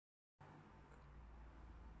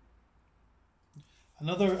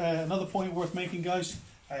Another point worth making, guys,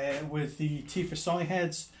 with the T4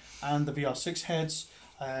 heads and the VR6 heads,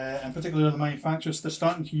 and particularly on the manufacturers, they're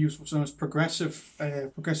starting to use what's known as progressive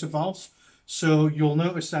valves. So you'll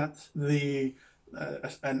notice that the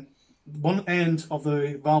one end of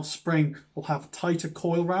the valve spring will have tighter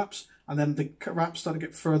coil wraps, and then the wraps start to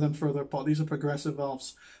get further and further apart. These are progressive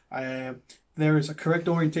valves. There is a correct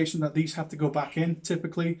orientation that these have to go back in.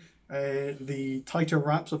 Typically, the tighter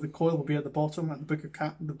wraps of the coil will be at the bottom, and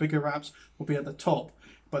the bigger wraps will be at the top.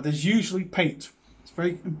 But there's usually paint. It's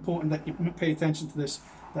very important that you pay attention to this,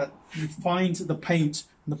 that you find the paint,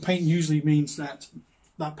 and the paint usually means that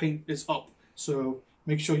that paint is up. So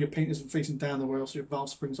make sure your paint isn't facing down, or else your valve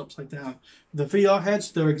spring's upside down. The VR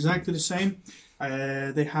heads, they're exactly the same.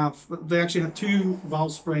 They actually have 2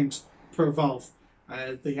 valve springs per valve.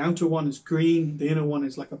 The outer one is green, the inner one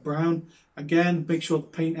is like a brown. Again, make sure the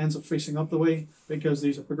paint ends up facing up the way, because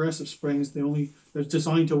these are progressive springs. They're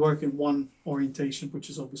designed to work in one orientation, which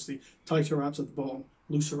is obviously tighter wraps at the bottom,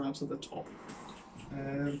 looser wraps at the top.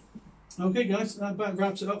 Okay guys, that about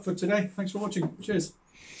wraps it up for today. Thanks for watching. Cheers.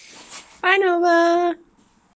 Bye Nova.